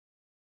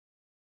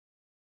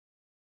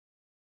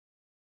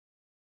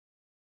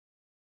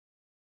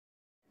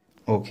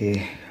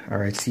Okay,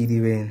 alright, CD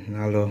Wayne,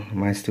 hello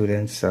my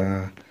students.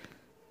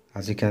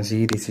 As you can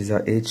see, this is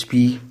a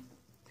HP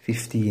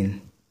 15,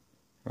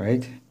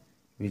 right,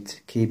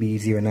 with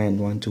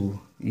KB9012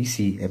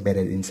 I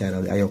embedded inside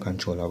of the I/O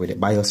controller, with the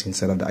BIOS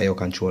inside of the I/O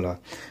controller.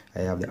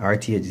 I have the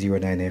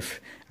RT809F.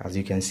 As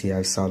you can see,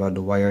 I've soldered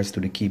the wires to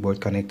the keyboard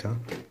connector,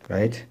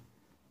 right?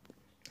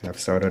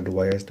 I've soldered the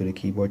wires to the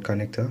keyboard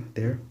connector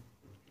there,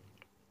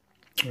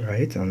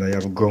 right? And I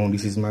have ground.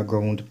 This is my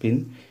ground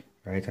pin,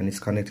 right? And it's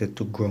connected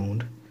to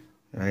ground,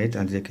 right?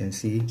 And you can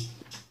see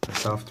the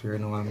software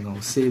now. I'm now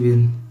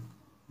saving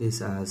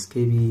this as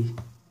HP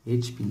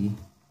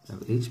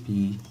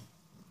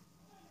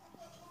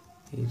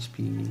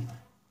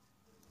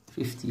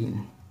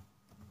 15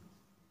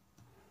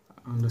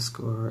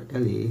 underscore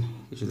LA,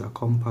 which is a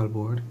compile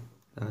board.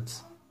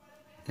 That's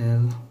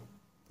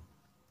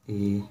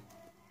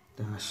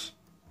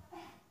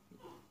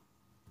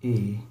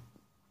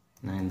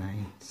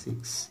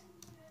LA-A996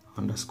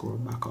 underscore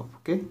backup.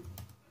 Okay,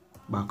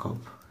 backup.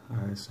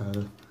 Alright, so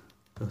I'll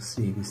just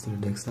save this to the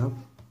desktop.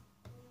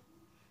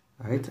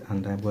 Alright,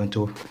 and I'm going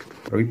to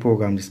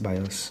reprogram this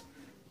BIOS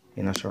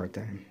in a short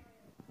time.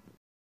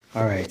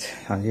 Alright,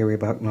 and here we're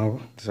back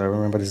now. So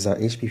remember, this is our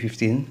HP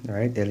 15,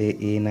 right?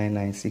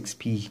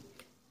 LA-A996P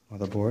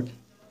motherboard.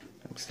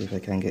 Let's see if I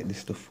can get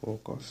this to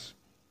focus.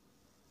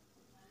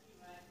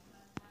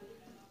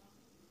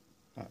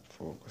 Not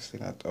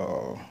focusing at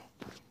all.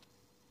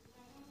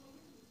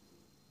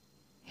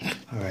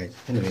 Alright,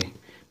 anyway,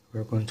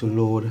 we're going to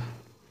load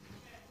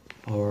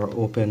or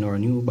open our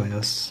new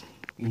BIOS,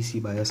 EC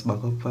BIOS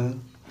backup file.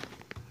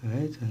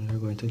 Alright, and we're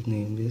going to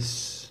name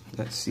this.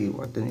 Let's see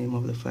what the name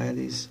of the file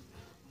is.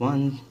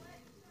 And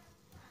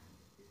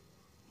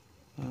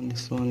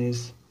this one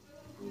is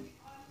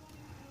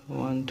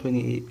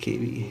 128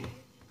 KB.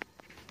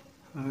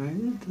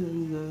 Alright,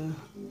 and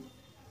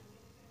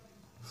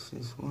this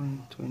is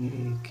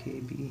 128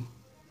 KB.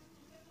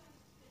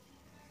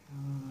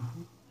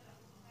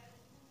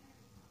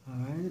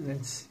 Alright,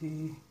 let's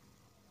see.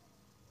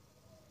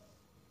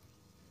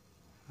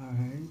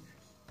 Alright.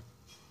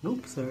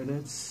 Nope, sorry,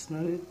 that's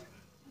not it.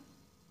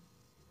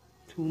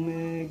 2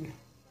 meg.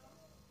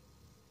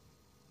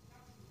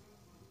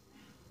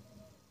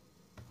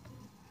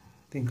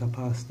 I think I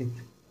passed it.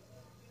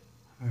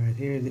 Alright,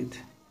 here's it.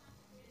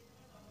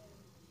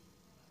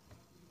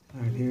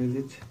 Alright, here's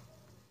it.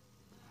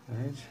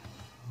 Alright,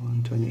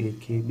 128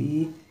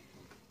 KB.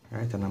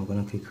 Alright, and I'm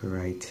gonna click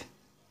write.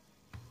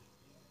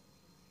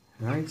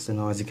 Alright, so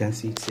now as you can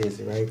see, it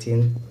says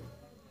writing.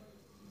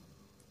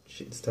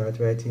 Start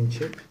writing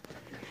chip.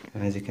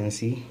 And as you can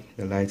see,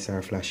 the lights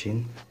are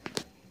flashing.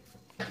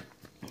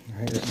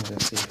 Alright, let me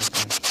just see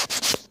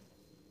if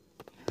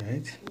I can.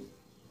 Alright.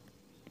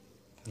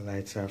 The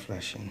lights are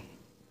flashing,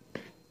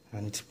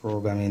 and it's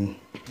programming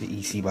the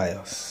EC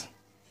BIOS.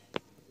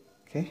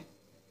 Okay.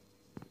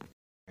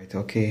 Right.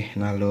 Okay.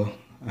 Now low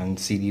and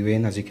CD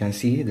Wayne. As you can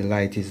see, the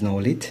light is now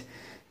lit.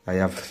 I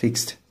have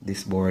fixed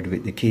this board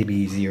with the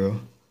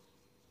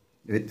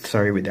with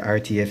the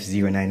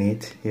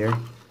RTF098 here.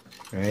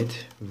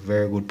 Right.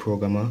 Very good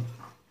programmer.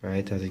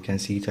 Right, as you can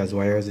see, it has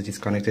wires. It is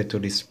connected to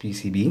this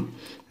PCB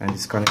and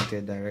it's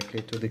connected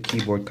directly to the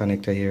keyboard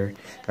connector here.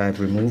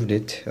 I've removed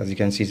it. As you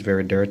can see, it's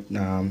very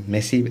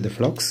messy with the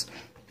flux.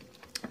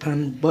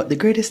 But the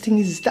greatest thing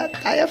is that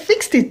I have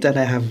fixed it, and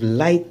I have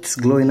lights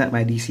glowing at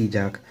my DC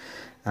jack.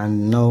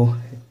 And now,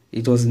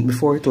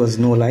 before it was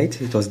no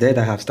light, it was dead.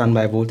 I have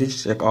standby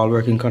voltage, check all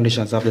working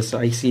conditions of the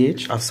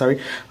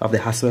of the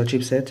Haswell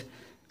chipset,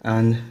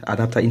 and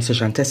adapter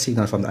insertion test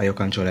signal from the I/O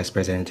controller is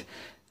present.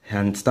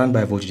 And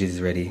standby voltage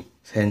is ready.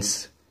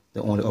 Hence,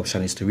 the only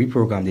option is to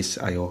reprogram this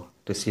I/O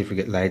to see if we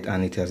get light,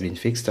 and it has been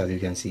fixed, as you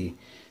can see,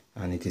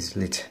 and it is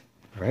lit.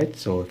 Alright,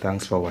 so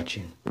thanks for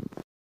watching.